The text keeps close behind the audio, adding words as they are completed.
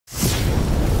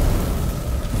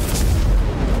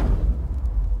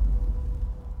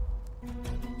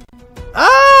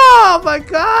Oh my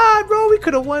god, bro. We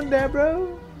could have won that,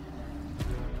 bro.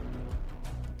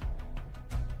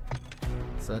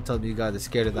 So I told you guys are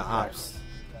scared of the ops.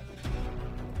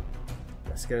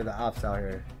 I'm scared of the ops out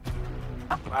here.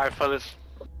 Alright, fellas.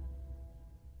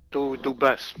 Do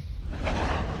best.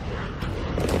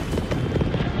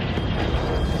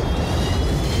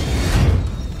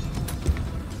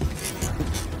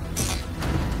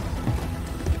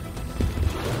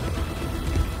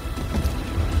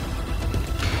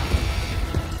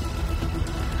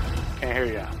 Can't hear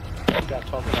ya. Stop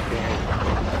talking, I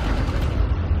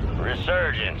can't hear you.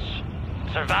 Resurgence.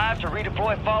 Survive to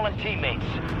redeploy fallen teammates.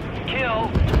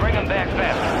 Kill to bring them back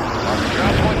faster.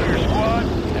 Drop one of your squad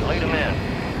and lead them in.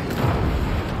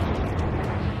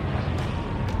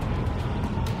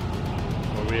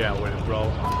 Where we at with it,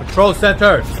 bro? Control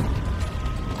center.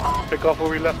 Pick off where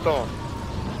we left off.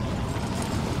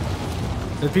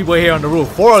 There's people here on the roof.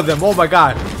 4 of them. Oh my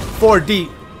god. 4 deep.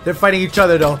 They're fighting each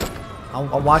other though.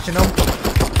 I'm watching them.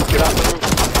 Get out the roof.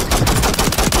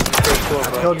 First floor,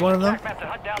 bro. I killed one of them.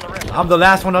 I'm the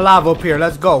last one alive up here.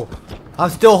 Let's go. I'm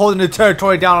still holding the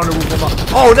territory down on the roof.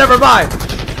 Oh, never mind.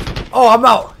 Oh, I'm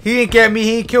out. He didn't get me.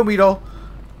 He didn't kill me though.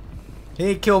 He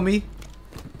didn't kill me.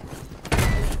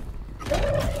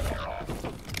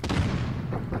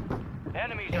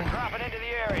 Enemies are dropping into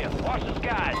the area. Watch the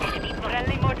skies.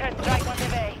 Friendly mortar strike on the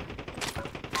way.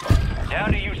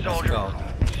 Down to you, soldier.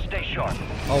 Stay sharp.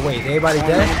 Oh wait, everybody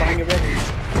dead?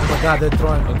 Oh my god, they're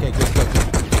throwing. Okay, good.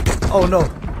 Oh no,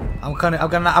 I'm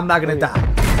not gonna die.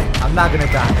 I'm not gonna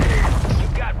die.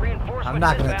 I'm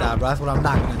not gonna die, bro. That's what I'm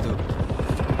not gonna do.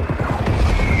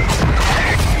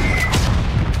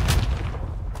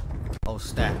 Oh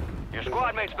snap! Your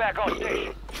squad mates back on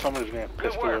station. Someone's getting Good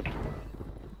pistol work. whipped.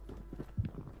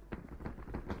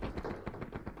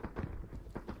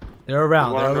 They're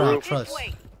around. One They're on the around. roof. Trust.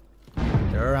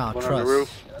 They're around. One on Trust. the roof.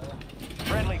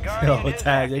 Friendly guardian Yo, is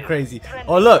tag. They're active. crazy.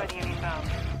 Oh look.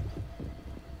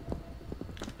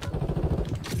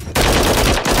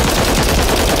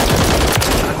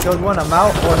 I killed one. I'm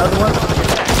out. Oh, another one.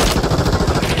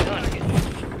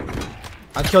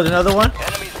 I killed another one.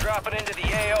 Enemies dropping into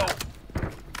the AO.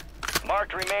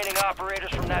 Marked remaining operators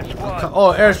from that squad.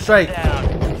 Oh, airstrike. Down.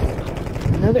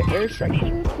 Another airstrike.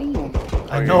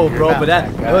 I know, you're bro, not but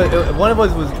that back, one of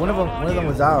them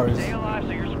was ours. Stay alive so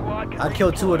your squad can I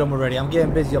killed 2 of them already. I'm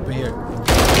getting busy up in here.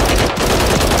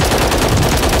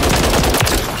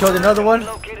 Killed another one.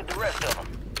 located the rest of them.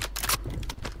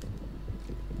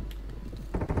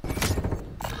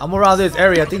 I'm around this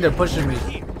area. I think they're pushing me.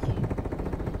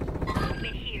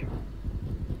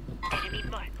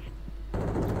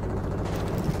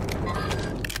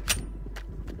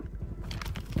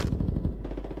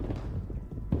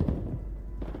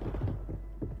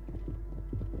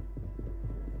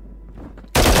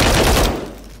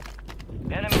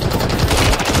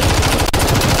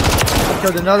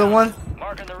 Killed another one.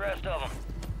 Marking the rest of them.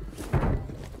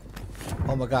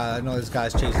 Oh my god, I know this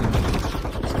guy's chasing me.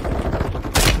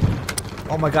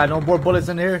 Oh my god, no more bullets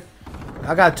in here.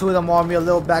 I got 2 of them on me. A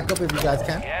little back up if you guys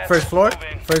can. Yes, First floor.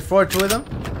 moving. First floor, 2 of them.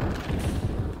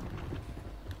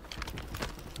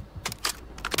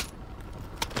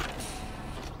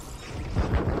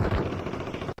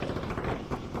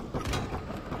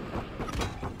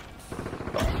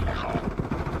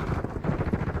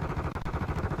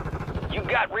 You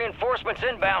got reinforcements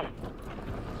inbound.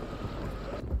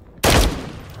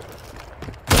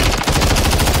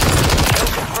 Kill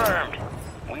confirmed.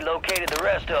 We located the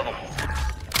rest of them.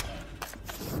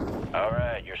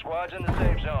 Alright, your squad's in the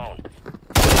safe zone.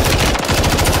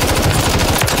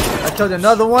 I killed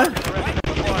another one. The rest of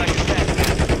the squad is back.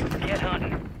 Get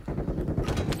hunting.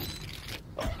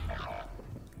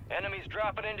 Enemies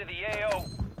dropping into the AO.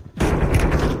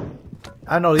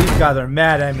 I know these guys are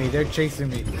mad at me. They're chasing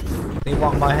me. They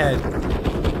want my head.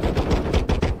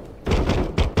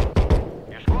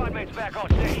 Your squad mates back on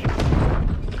station.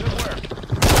 Good work.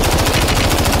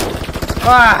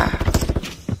 Ah!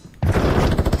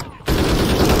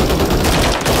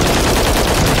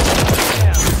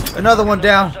 Another one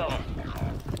down.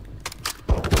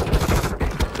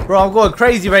 Bro, I'm going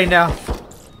crazy right now.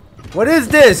 What is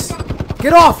this?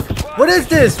 Get off! What is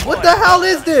this? What the hell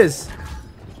is this?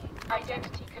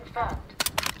 Identity confirmed.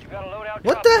 You got a loadout.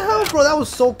 What the hell, bro? That was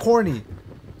so corny.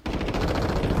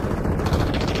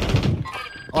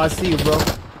 Oh, I see you, bro.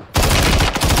 There's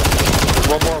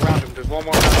one more around him. There's one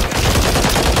more around him.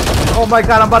 Oh my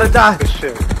god, I'm about to die. Good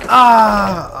shit.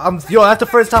 Ah, yo, that's the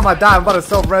first time I die. I'm about to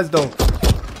self-res though.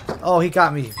 Oh, he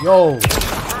got me. Yo.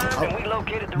 And we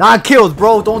located the 9 kills,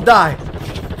 bro. Don't die.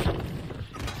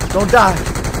 Don't die.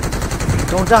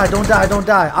 Don't die. Don't die. Don't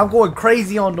die. I'm going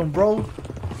crazy on them, bro.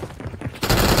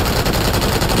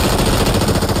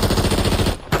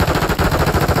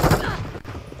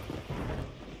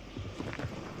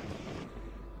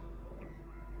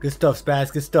 Good stuff,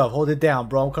 Spaz. Good stuff. Hold it down,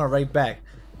 bro. I'm coming right back.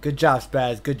 Good job,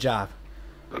 Spaz. Good job.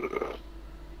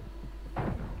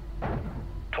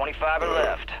 25 are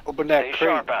left. Open that Stay crate.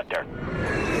 sharp out there.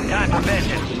 Time for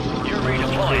vengeance. You're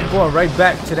redeploying. Going right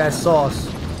back to that sauce.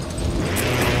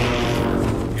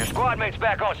 Your squad mate's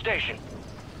back on station.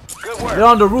 Good work. They're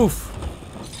on the roof.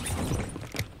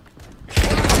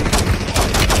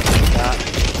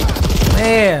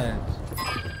 Man,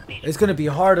 it's gonna be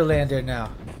hard to land there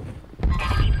now.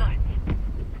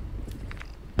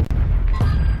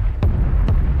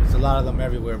 There's a lot of them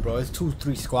everywhere, bro. It's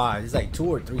 2-3 squads. It's like 2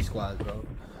 or 3 squads, bro.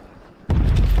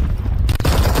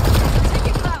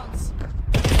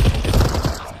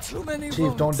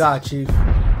 Chief, don't die, Chief. Your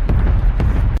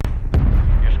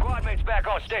squad mate's back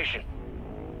on station.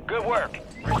 Good work.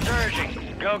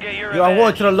 Resurging. Go get your Yo, I'm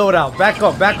going revenge. to the loadout. Back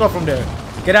up from there.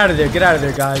 Get out of there,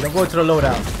 guys. I'm going to the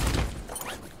loadout.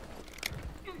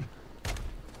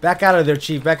 Back out of there,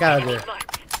 Chief. Back out of there.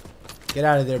 Get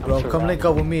out of there, bro. Come link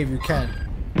up with me if you can.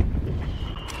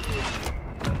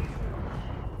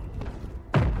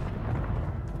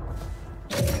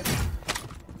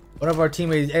 One of our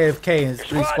teammates AFK and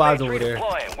 3 squads over there.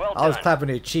 Well I was done. clapping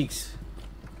their cheeks.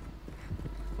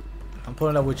 I'm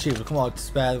pulling up with Chief. Come on,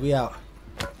 Spaz. We out.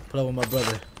 Pull up with my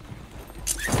brother.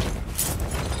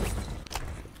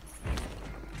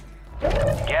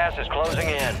 Gas is closing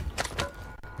in.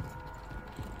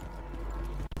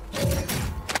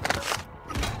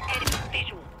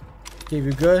 Chief,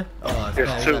 you good? Oh,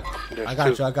 There's two. There's I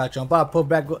got two. you. I got you. I'm about to pull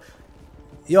back.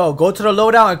 Yo, go to the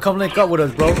loadout and come link up with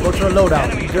us, bro. Go to the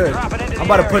loadout. You good? I'm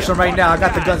about to push them right now. I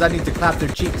got the guns. I need to clap their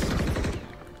cheeks.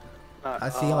 I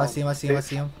see him. I see him. I see him. I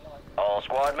see him. All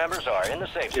squad members are in the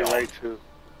safe Get zone. right to.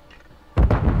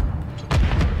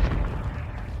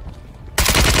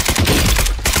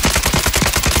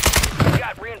 We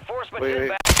got reinforcements Wait, wait.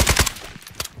 inbound.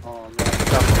 Oh man.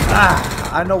 Stop.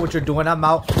 Ah, I know what you're doing. I'm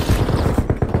out.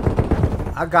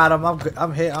 I got him. I'm good.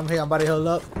 I'm hit. I'm about to heal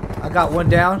up. I got one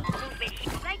down.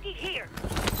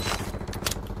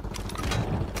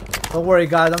 Don't worry,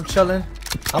 guys. I'm chilling.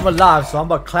 I'm alive, so I'm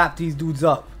gonna clap these dudes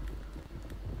up.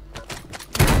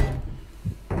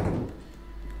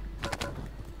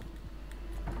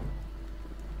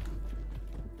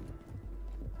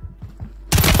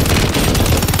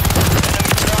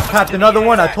 Clapped another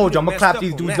one. I told you, I'm gonna clap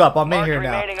these dudes up. I'm in here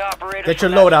now. Get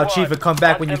your loadout, Chief, and come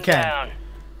back when you can.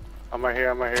 I'm right here.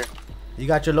 I'm right here. You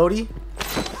got your loadie?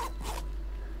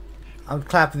 I'm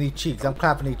clapping these cheeks. I'm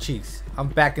clapping these cheeks. I'm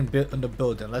back in the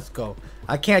building. Let's go.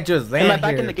 I can't just land Am I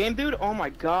back here. in the game, dude? Oh my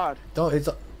god. Don't. It's.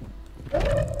 You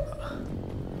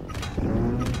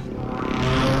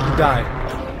died.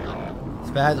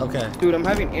 Spaz? Okay. Dude, I'm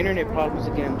having internet problems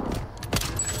again.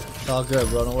 It's all good,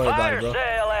 bro. Don't worry about Fire it, bro.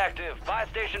 sale active. Buy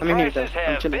station I'm in here, prices though. I'm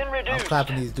have chilling. been I'm reduced.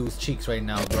 clapping these dudes' cheeks right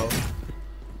now, bro.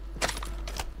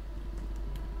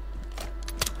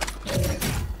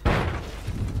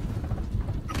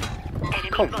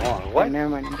 Come on. Oh, What? never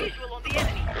mind. Your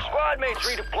squad mates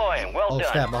redeploying. Well Oh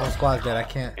done. snap! My whole squad's dead. I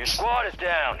can't. Your squad is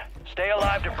down. Stay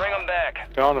alive to bring them back.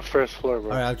 They're on the first floor,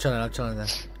 bro. All right, I'm chilling. I'm chilling then.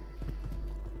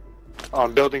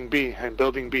 On building B and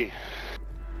building B.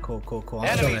 Cool, cool, cool. I'm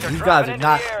Enemies chilling. are These dropping guys are into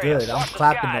not the area. good. I'm Watch the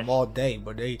clapping skies. them all day,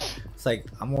 but it's like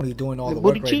I'm only doing all the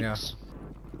Booty work right now. cheeks.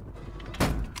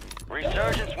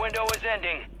 Resurgence window is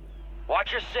ending.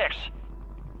 Watch your 6.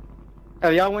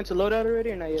 Have y'all went to loadout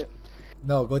already or not yet?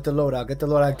 No, go to the loadout. Get the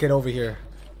loadout. Get over here.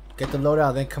 Get the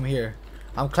loadout, then come here.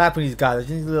 I'm clapping these guys. I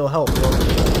just need a little help, bro.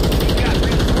 You got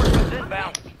reinforcements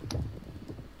inbound.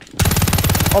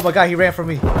 Oh my god, he ran from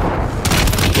me.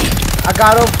 I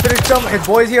got him. Finished him. His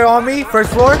boys here on me.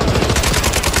 First floor.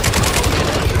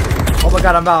 Oh my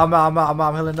god, I'm out.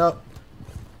 I'm healing up.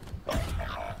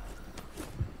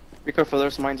 Be careful,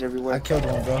 there's mines I everywhere. killed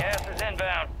one, bro. Gas is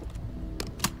inbound.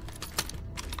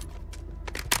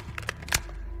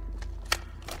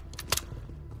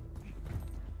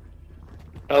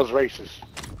 That was racist.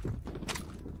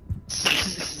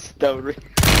 That would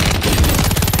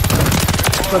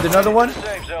Killed another one.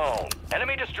 Safe zone.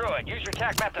 Enemy destroyed. Use your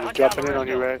tac map to He's hunt down jumping the in on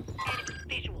you, rest Red.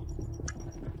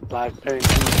 Live ping.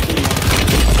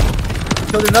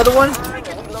 Killed another one.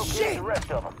 Locate the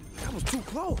rest of them.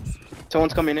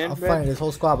 Someone's coming in, I'm Red. fighting this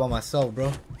whole squad by myself,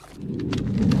 bro.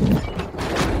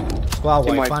 Squad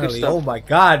Team wipe wipe, good finally. stuff. Oh my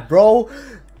god, bro.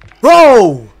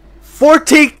 Bro!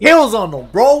 14 kills on them,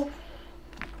 bro.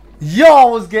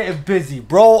 Y'all was getting busy,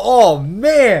 bro. Oh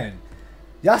man.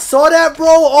 Y'all saw that, bro?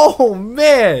 Oh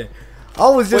man. I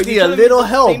was just Wait, need a telling me little the same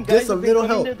help. guys Just a have been little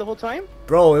coming help. there the whole time?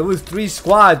 Bro, it was 3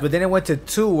 squads, but then it went to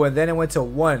 2, and then it went to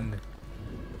 1.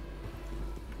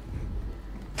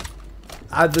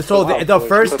 So the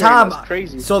first time,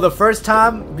 so the first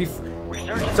time,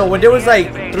 so when there was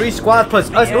like 3 squads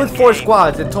plus us, it was 4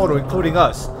 squads in total, including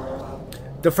us.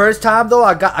 The first time though,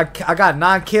 I got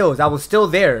 9 kills. I was still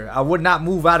there. I would not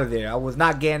move out of there. I was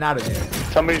not getting out of there.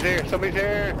 Somebody's there. Somebody's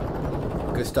there.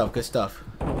 Good stuff. Good stuff.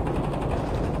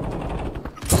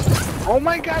 Oh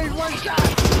my God! He's 1 shot.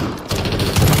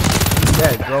 He's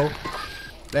dead, bro.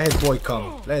 Let his boy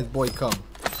come. Let his boy come.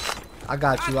 I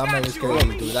got you. I'm not even scared of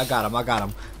you, dude. I got him. I got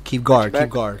him. Keep guard. Keep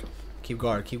guard. Keep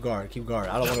guard. Keep guard. Keep guard.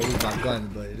 I don't want to lose my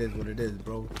guns, but it is what it is,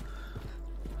 bro.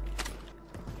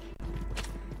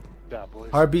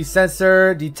 Heartbeat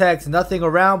sensor detects nothing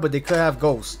around, but they could have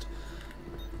ghost.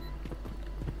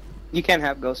 You can't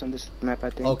have ghosts on this map,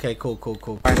 I think. Okay, cool, cool,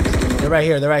 cool. They're right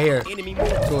here. They're right here. 2 of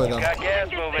them.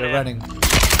 They're running.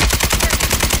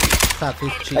 Top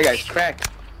his cheek. That guy's cracked.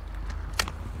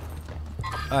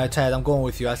 Alright, Chad, I'm going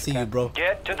with you. I see you, bro.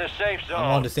 Get to the safe zone.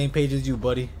 I'm on the same page as you,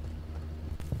 buddy.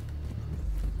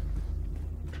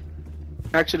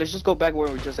 Actually, let's just go back where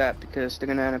we were just at because they're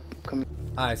gonna end up coming.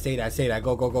 Alright, say that, say that.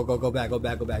 Go back, go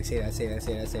back. Say that, say that,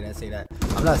 say that, say that, say that.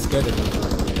 I'm not scared of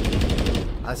them.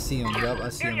 I see him, yup, I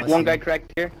see him. One guy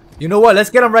cracked here. You know what? Let's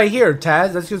get him right here,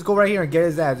 Taz. Let's just go right here and get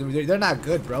his ass. They're not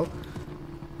good, bro.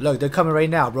 Look, they're coming right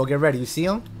now, bro. Get ready. You see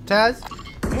him, Taz?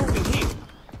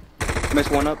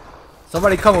 Missed one up.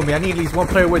 Somebody come with me. I need at least 1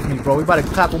 player with me, bro. We about to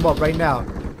clap them up right now.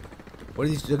 What are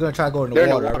these? They're gonna try to go in the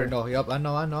water. I already know. Yup, I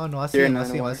know. I see him. I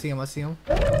see him. I see him. I see him.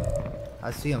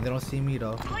 I see him. They don't see me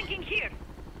though.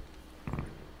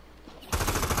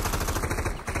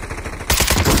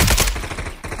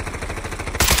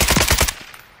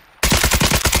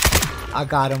 I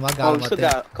got him. I got him. We still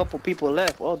got a couple people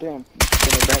left. Oh damn.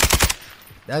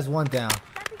 That's one down.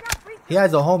 He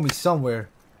has a homie somewhere.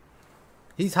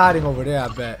 He's hiding over there, I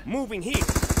bet. Moving here.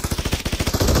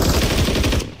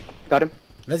 Got him.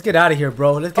 Let's get out of here,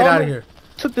 bro. Let's get out of here.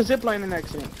 Took the zipline in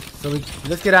accident. So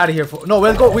let's get out of here. No,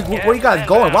 let's go. Where you guys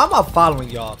going? Why am I following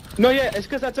y'all? No, yeah, it's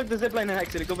because I took the zipline in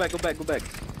accident. Go back.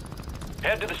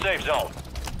 Head to the safe zone.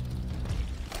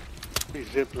 He's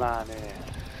ziplining.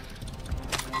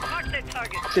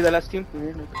 See the last team?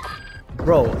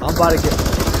 Bro, I'm about to get.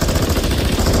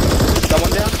 Got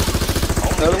one down.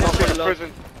 Another one Shooting for in the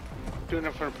prison. Shooting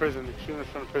in front of prison. Shooting in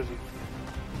front of prison.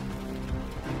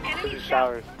 Prison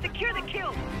showers. Secure the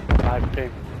kill. 5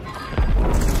 ping.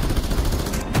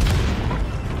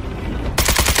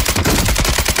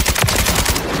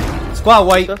 Squad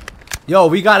white. Yo,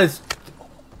 we gotta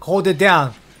hold it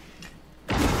down.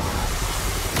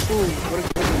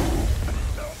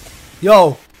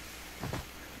 Yo,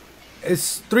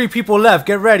 it's 3 people left.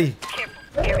 Get ready.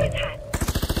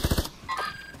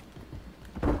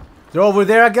 They're over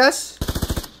there, I guess.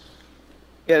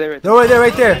 Yeah, they're right there. They're right there,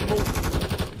 right there. You made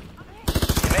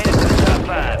it to the top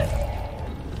 5.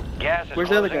 Gas is Where's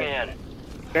the other closing guy? in.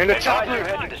 They're in the Advise chopper. you're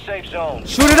heading to the safe zone.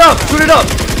 Shoot it up! Shoot it up!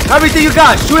 Everything you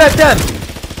got, shoot at them!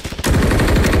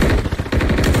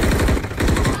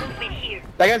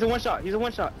 That guy's a 1 shot. He's a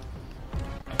 1 shot.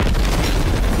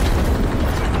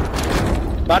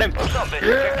 Got him. What's up, bitch?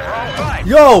 You picked the wrong fight.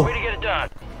 Yo! Way to get it done.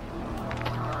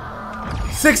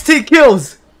 16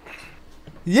 kills!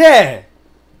 Yeah!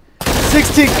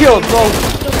 16 kills, bro!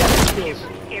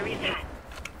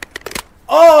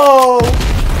 Oh!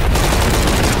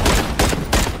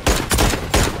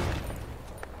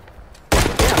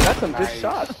 Damn, that's some good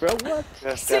shots, bro. What?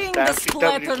 Seeing the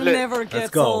splatter never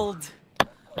gets go. old.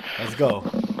 Let's go.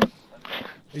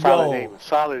 Solid Yo, aiming.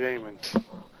 Solid aiming.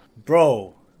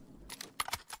 bro.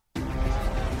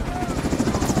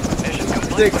 Mission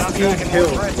complete, but I'm 16 tracking more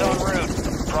kills, threats en route.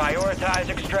 Prioritize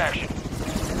extraction.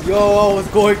 Yo, I was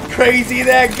going crazy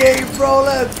that game, bro.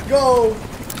 Let's go.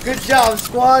 Good job,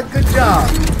 squad. Good job.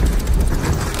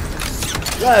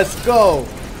 Let's go.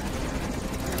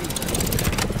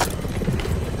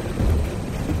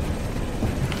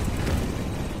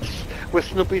 With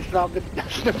Snoopy's not good.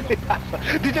 Snoopy.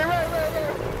 DJ, right.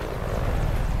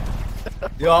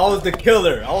 Yo, I was the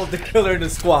killer. I was the killer in the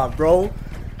squad, bro.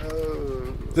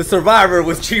 The survivor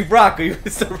was Chief Rocker. You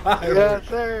the survivor. Yes,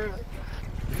 sir.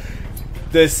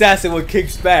 The assassin was King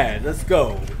Spad. Let's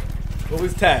go. What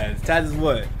was Taz? Taz is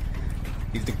what?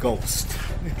 He's the ghost.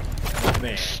 Oh,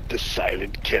 man. The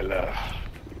silent killer.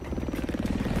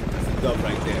 That's a dub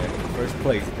right there. First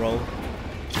place, bro.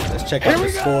 Let's check out the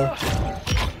score.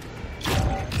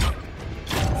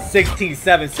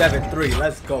 16-7-7-3.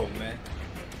 Let's go, man.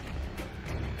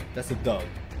 That's a dub.